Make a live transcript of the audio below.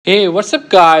Hey, what's up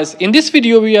guys? In this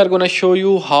video we are going to show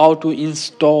you how to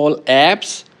install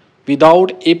apps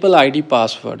without Apple ID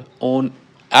password on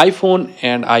iPhone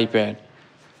and iPad.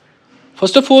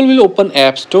 First of all, we'll open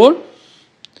App Store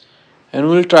and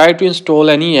we'll try to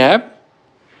install any app.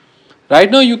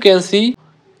 Right now you can see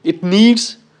it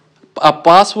needs a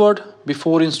password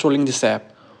before installing this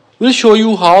app. We'll show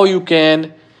you how you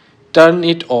can turn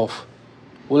it off.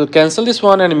 We'll cancel this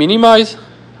one and minimize.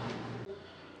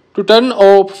 To turn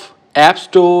off App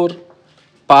Store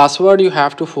password, you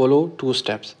have to follow two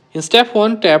steps. In step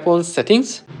 1, tap on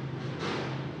Settings,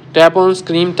 tap on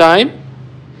Screen Time,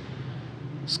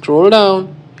 scroll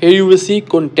down. Here you will see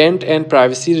Content and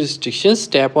Privacy Restrictions.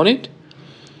 Tap on it.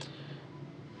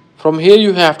 From here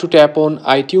you have to tap on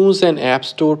iTunes and App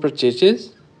Store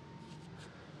purchases.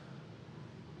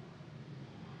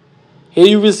 Here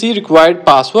you will see Required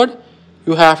Password.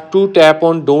 You have to tap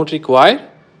on Don't Require.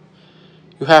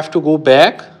 You have to go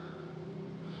back.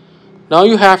 Now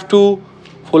you have to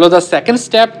follow the second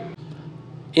step.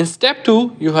 In step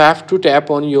 2, you have to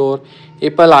tap on your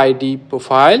Apple ID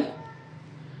profile.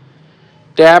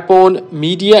 Tap on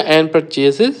Media and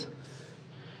Purchases.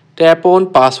 Tap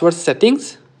on Password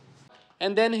Settings.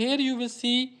 And then here you will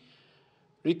see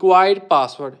Required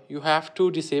Password. You have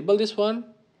to disable this one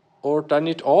or turn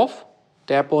it off.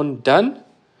 Tap on Done.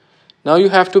 Now you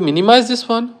have to minimize this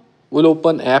one. We'll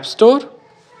open App Store.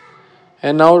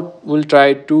 And now we'll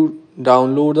try to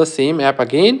download the same app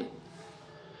again.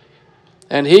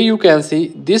 And here you can see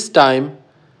this time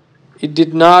it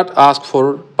did not ask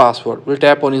for password. We'll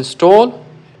tap on Install.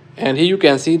 And here you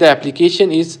can see the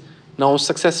application is now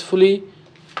successfully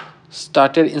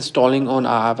started installing on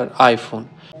our iPhone.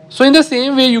 So in the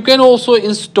same way, you can also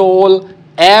install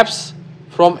apps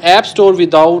from App Store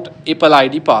without Apple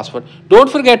ID password.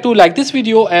 Don't forget to like this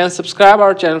video and subscribe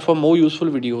our channel for more useful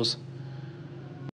videos.